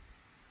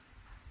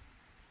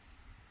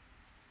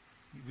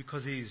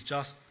 Because he is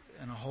just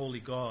and a holy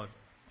God.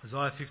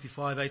 Isaiah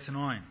 55,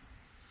 8-9.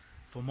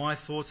 For my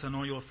thoughts are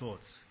not your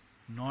thoughts,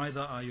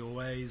 neither are your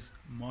ways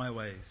my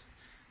ways,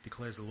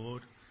 declares the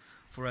Lord.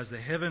 For as the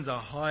heavens are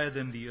higher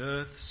than the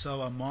earth,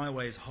 so are my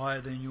ways higher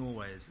than your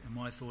ways, and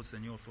my thoughts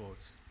than your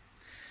thoughts.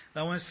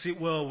 That won't sit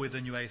well with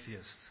the new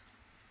atheists.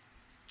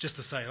 Just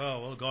to say,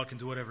 oh, well, God can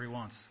do whatever he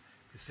wants.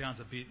 It sounds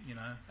a bit,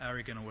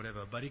 arrogant or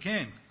whatever, but he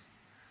can.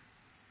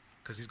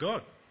 Because he's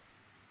God.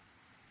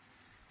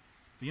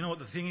 But you know what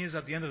the thing is?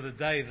 At the end of the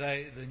day,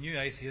 the new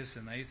atheists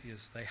and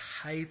atheists, they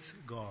hate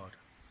God.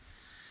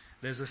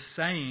 There's a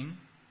saying,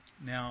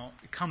 now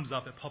it comes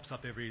up, it pops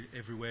up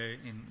everywhere,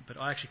 but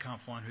I actually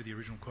can't find who the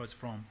original quote's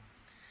from.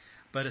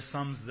 But it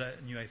sums the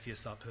new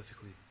atheists up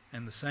perfectly.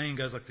 And the saying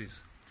goes like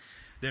this: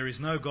 there is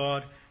no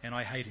God and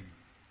I hate him.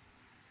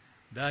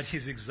 That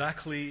is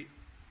exactly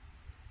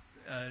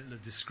the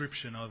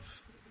description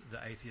of the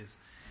atheist.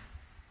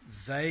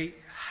 They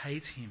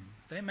hate him.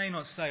 They may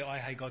not say, I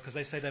hate God, because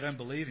they say they don't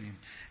believe in him.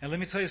 And let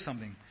me tell you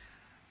something.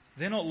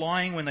 They're not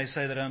lying when they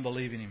say they don't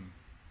believe in him.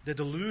 They're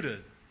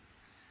deluded.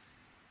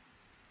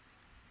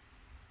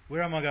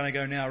 Where am I going to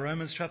go now?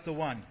 Romans chapter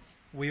 1.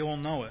 We all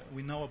know it.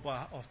 We know it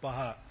off by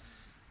heart.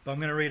 But I'm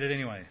going to read it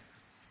anyway.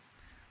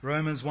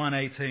 Romans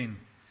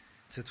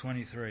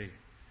 1:18-23.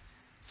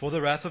 For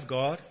the wrath of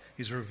God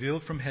is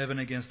revealed from heaven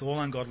against all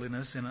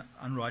ungodliness and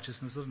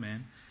unrighteousness of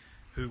men,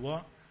 who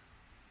what?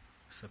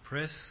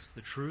 Suppress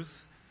the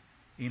truth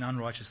in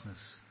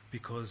unrighteousness,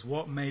 because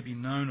what may be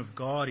known of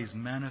God is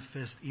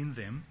manifest in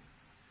them,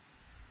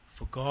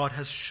 for God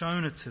has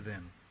shown it to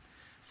them.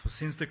 For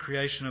since the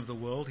creation of the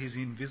world, his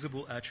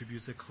invisible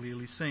attributes are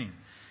clearly seen,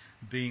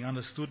 being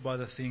understood by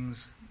the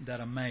things that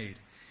are made,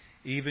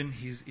 even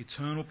his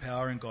eternal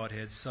power and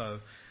Godhead, so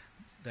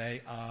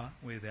they are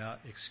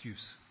without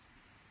excuse.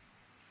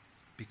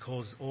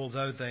 Because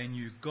although they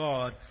knew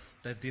God,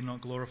 they did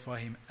not glorify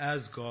him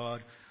as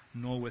God,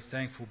 nor were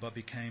thankful, but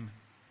became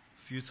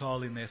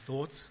futile in their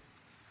thoughts,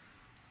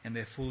 and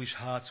their foolish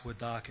hearts were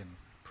darkened.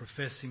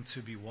 Professing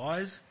to be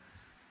wise,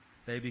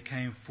 they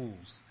became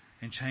fools,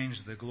 and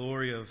changed the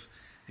glory of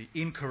the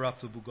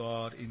incorruptible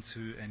God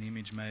into an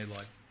image made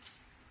like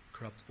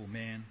corruptible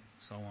man,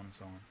 so on and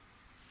so on.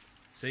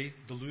 See?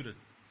 Deluded.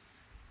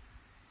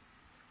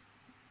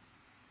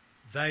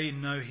 They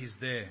know he's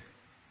there.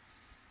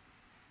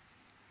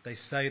 They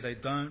say they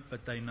don't,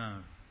 but they know.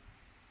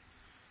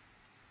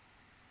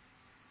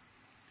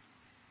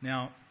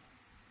 Now,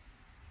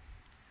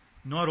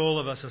 not all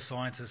of us are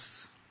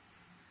scientists.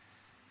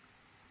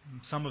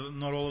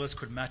 Not all of us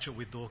could match it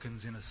with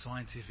Dawkins in a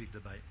scientific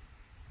debate.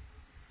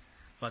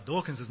 But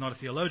Dawkins is not a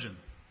theologian.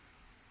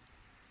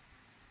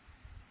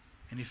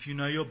 And if you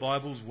know your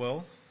Bibles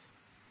well,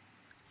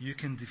 you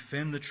can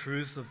defend the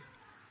truth of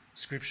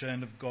Scripture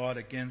and of God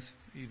against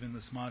even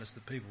the smartest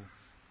of people.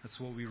 That's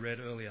what we read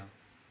earlier.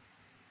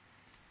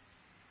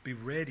 Be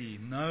ready.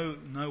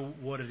 Know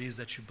what it is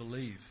that you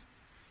believe.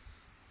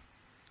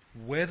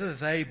 Whether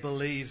they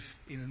believe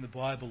in the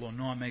Bible or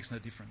not makes no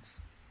difference.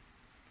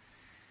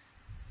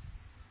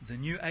 The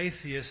new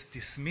atheists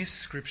dismiss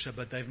Scripture,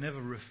 but they've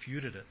never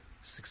refuted it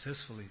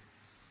successfully.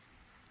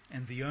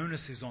 And the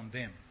onus is on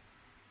them.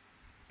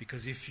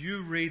 Because if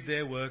you read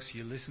their works,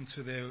 you listen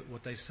to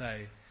what they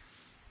say,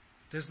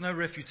 there's no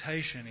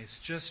refutation. It's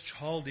just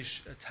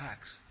childish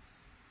attacks.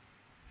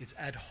 It's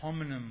ad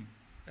hominem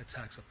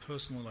attacks, a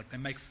personal, they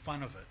make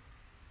fun of it.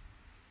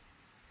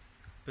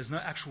 There's no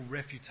actual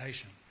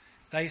refutation.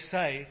 They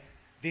say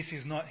this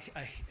is not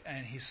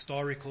an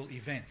historical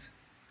event.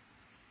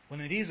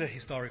 When it is a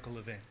historical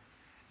event,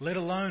 let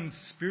alone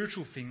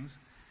spiritual things,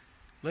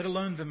 let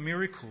alone the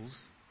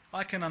miracles,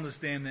 I can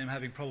understand them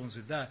having problems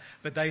with that,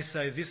 but they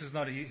say this is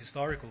not a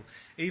historical.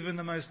 Even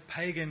the most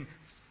pagan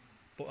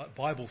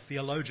Bible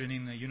theologian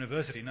in a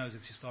university knows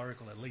it's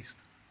historical at least.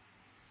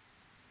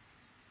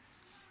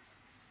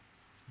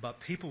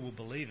 But people will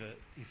believe it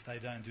if they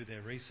don't do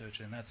their research,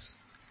 and that's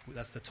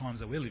the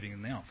times that we're living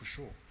in now, for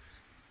sure.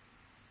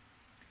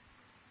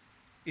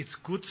 It's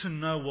good to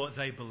know what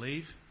they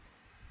believe,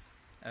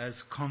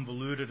 as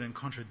convoluted and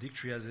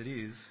contradictory as it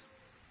is.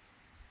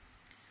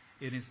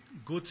 it is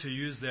good to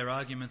use their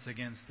arguments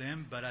against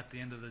them, but at the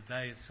end of the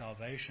day, it's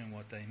salvation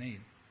what they need.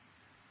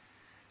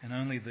 And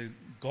only the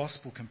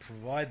gospel can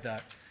provide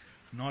that,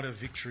 not a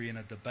victory in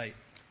a debate.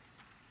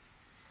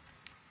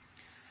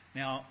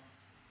 Now,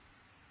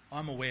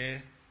 I'm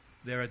aware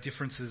there are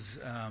differences,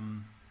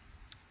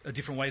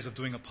 different ways of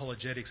doing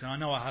apologetics, and I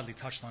know I hardly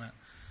touched on it,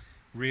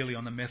 really,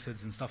 on the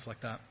methods and stuff like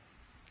that.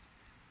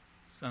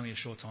 It's only a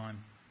short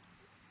time.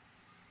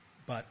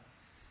 But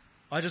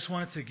I just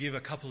wanted to give a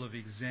couple of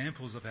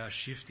examples of how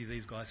shifty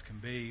these guys can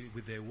be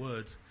with their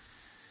words,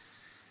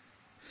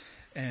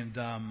 and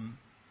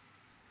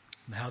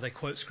how they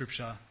quote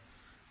scripture,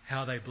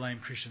 how they blame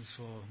Christians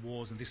for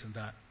wars and this and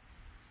that.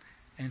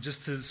 And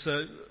just to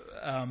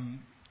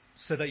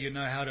so that you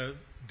know how to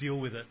deal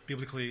with it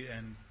biblically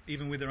and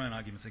even with their own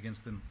arguments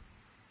against them.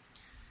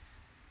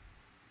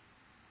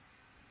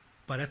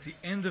 But at the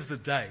end of the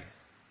day,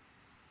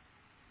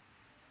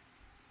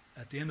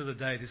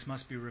 this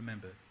must be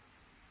remembered.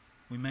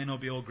 We may not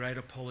be all great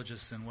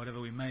apologists and whatever.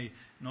 We may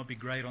not be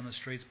great on the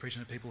streets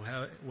preaching to people,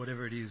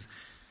 whatever it is.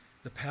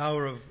 The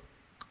power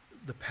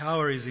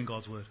is in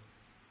God's word.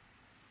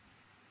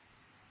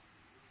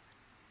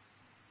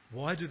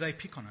 Why do they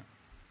pick on it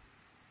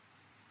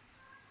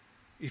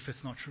if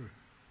it's not true?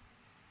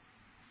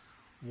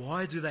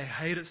 Why do they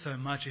hate it so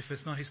much if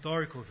it's not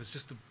historical, if it's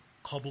just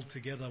cobbled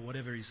together,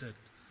 whatever he said?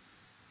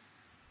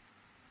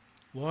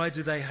 Why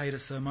do they hate it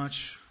so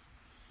much?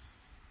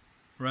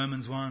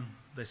 Romans 1,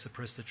 they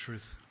suppress the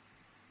truth.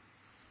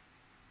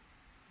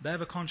 They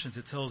have a conscience,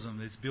 it tells them,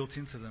 it's built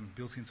into them,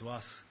 built into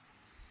us.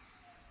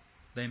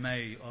 They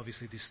may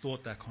obviously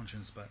distort that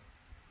conscience, but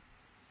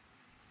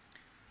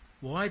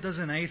why does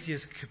an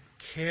atheist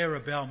care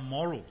about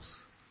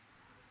morals?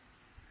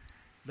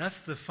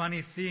 That's the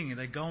funny thing.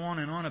 They go on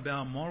and on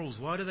about morals.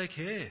 Why do they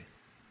care?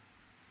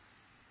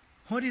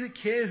 Why do they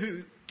care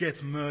who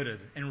gets murdered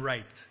and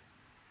raped?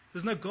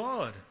 There's no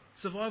God.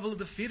 Survival of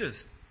the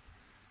fittest.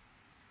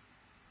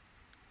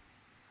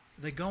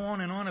 They go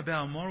on and on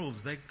about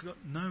morals.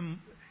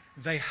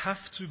 They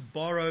have to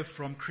borrow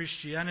from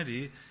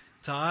Christianity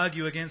to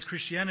argue against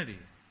Christianity.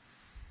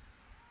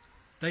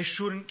 They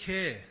shouldn't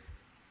care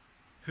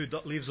who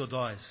lives or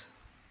dies.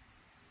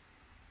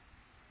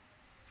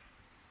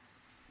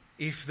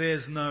 If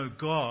there's no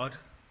God,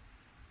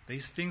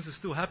 these things are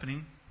still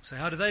happening. So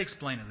how do they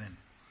explain it then?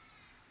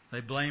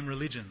 They blame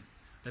religion.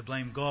 They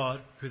blame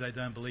God, who they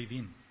don't believe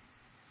in.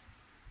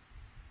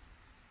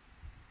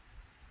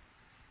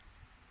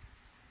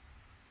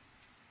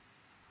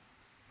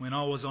 When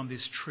I was on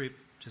this trip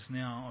just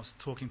now, I was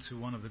talking to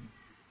one of the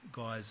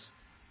guys,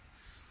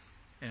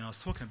 and I was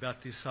talking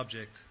about this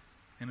subject,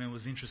 and it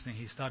was interesting.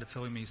 He started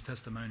telling me his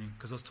testimony,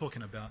 because I was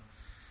talking about,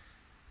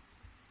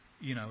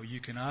 you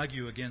can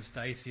argue against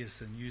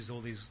atheists and use all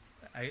these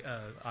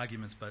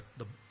arguments, but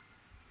the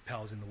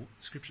power's in the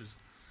scriptures.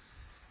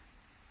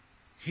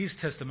 His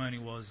testimony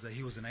was that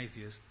he was an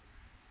atheist,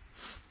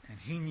 and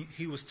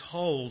he was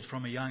told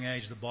from a young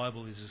age the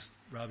Bible is just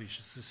rubbish.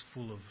 It's just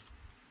full of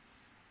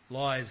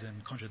lies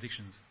and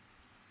contradictions.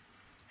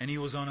 And he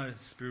was on a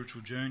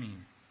spiritual journey,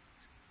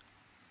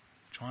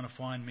 trying to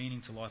find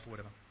meaning to life or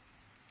whatever.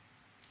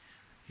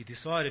 He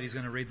decided he's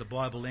going to read the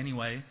Bible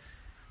anyway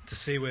to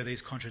see where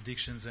these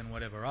contradictions and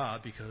whatever are,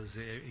 because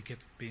he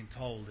kept being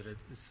told that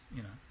it's,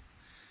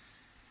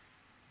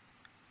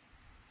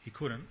 He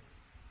couldn't.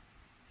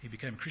 He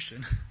became a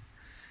Christian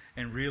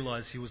and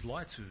realized he was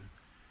lied to,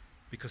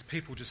 because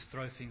people just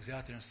throw things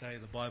out there and say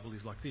the Bible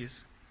is like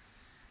this.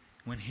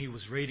 When he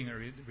was reading it,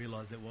 he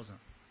realized it wasn't.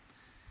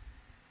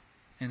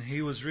 And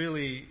it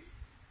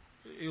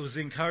was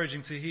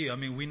encouraging to hear. I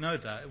mean, we know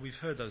that. We've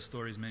heard those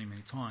stories many,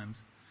 many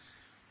times.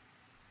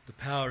 The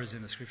power is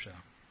in the scripture.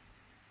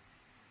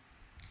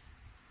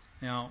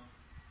 Now,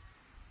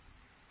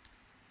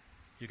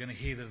 you're going to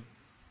hear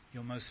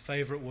your most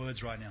favourite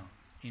words right now.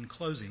 In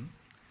closing,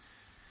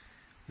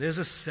 there's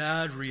a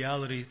sad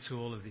reality to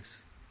all of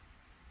this.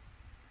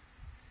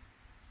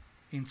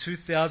 In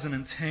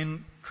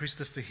 2010,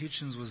 Christopher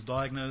Hitchens was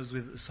diagnosed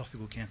with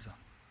esophageal cancer.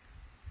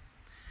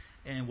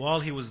 And while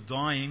he was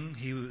dying,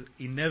 he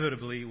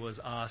inevitably was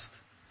asked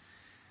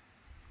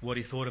what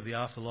he thought of the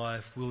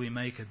afterlife. Will he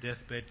make a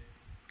deathbed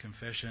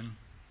confession,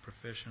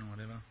 profession,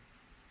 whatever?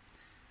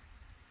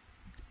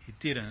 He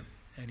didn't,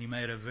 and he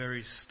was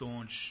very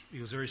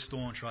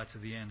staunch right to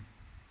the end.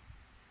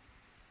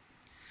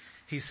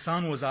 His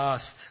son was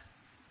asked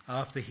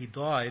after he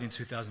died in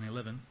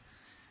 2011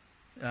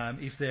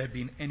 if there had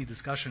been any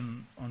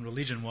discussion on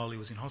religion while he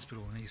was in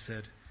hospital, and he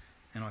said,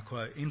 and I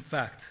quote, "In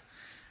fact,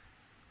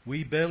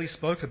 we barely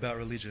spoke about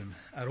religion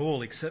at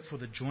all, except for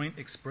the joint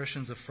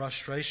expressions of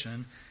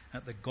frustration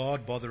at the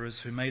God botherers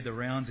who made the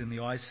rounds in the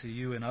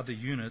ICU and other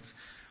units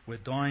where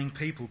dying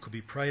people could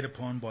be preyed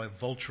upon by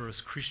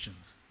vulturous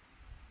Christians."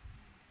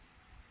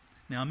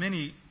 Now,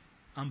 many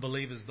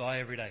unbelievers die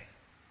every day.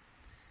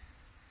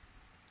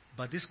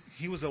 But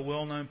he was a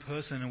well-known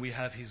person, and we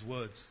have his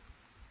words.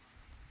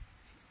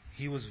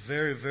 He was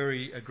very,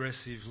 very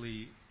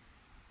aggressively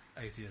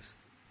atheist,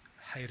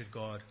 hated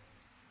God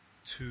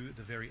to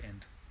the very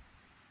end.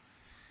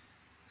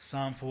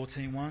 Psalm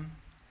 14:1,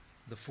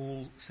 the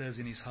fool says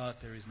in his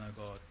heart there is no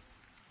God.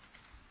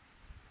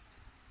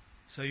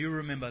 So you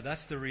remember,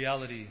 that's the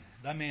reality.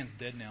 That man's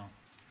dead now.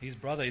 His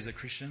brother is a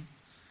Christian.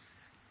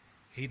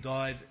 He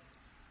died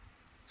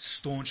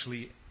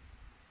staunchly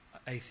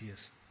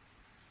atheist.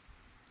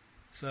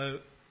 So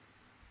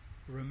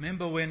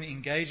remember, when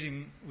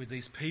engaging with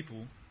these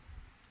people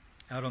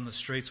out on the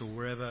streets or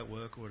wherever at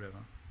work or whatever,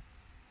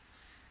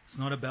 it's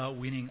not about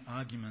winning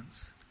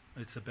arguments,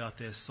 it's about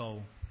their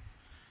soul.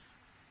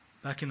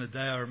 Back in the day,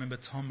 I remember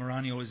Tom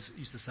Morani always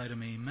used to say to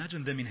me,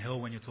 imagine them in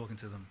hell when you're talking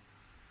to them,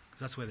 because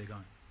that's where they're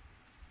going.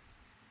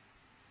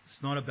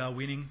 It's not about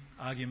winning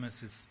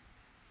arguments, it's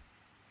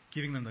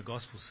giving them the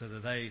gospel so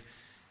that they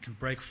can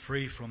break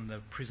free from the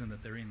prison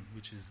that they're in,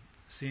 which is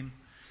sin.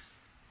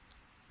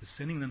 It's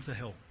sending them to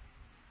hell.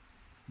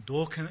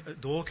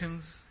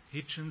 Dawkins,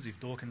 Hitchens, if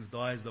Dawkins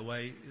dies the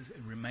way, it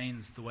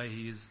remains the way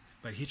he is,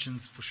 but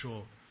Hitchens for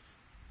sure.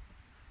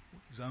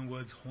 His own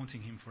words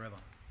haunting him forever.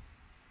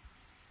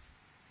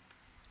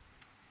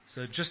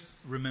 So just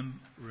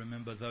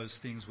remember those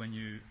things when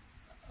you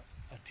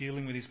are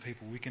dealing with these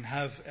people. We can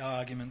have our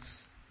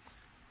arguments,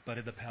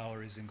 but the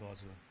power is in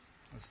God's will.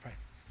 Let's pray.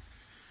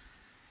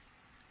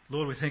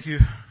 Lord, we thank you.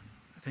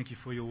 Thank you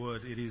for your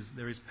word.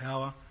 There is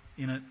power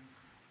in it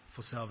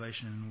for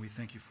salvation, and we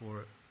thank you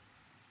for it.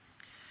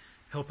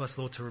 Help us,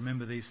 Lord, to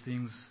remember these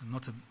things,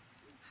 not to,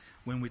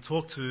 when we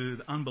talk to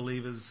the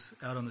unbelievers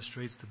out on the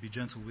streets, to be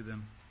gentle with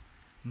them,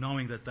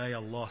 knowing that they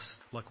are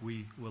lost like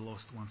we were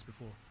lost once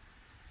before.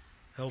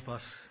 Help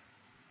us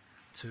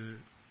to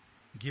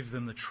give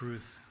them the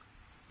truth,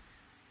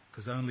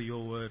 because only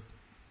your word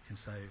can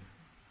save.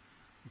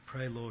 We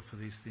pray, Lord, for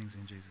these things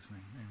in Jesus'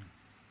 name. Amen.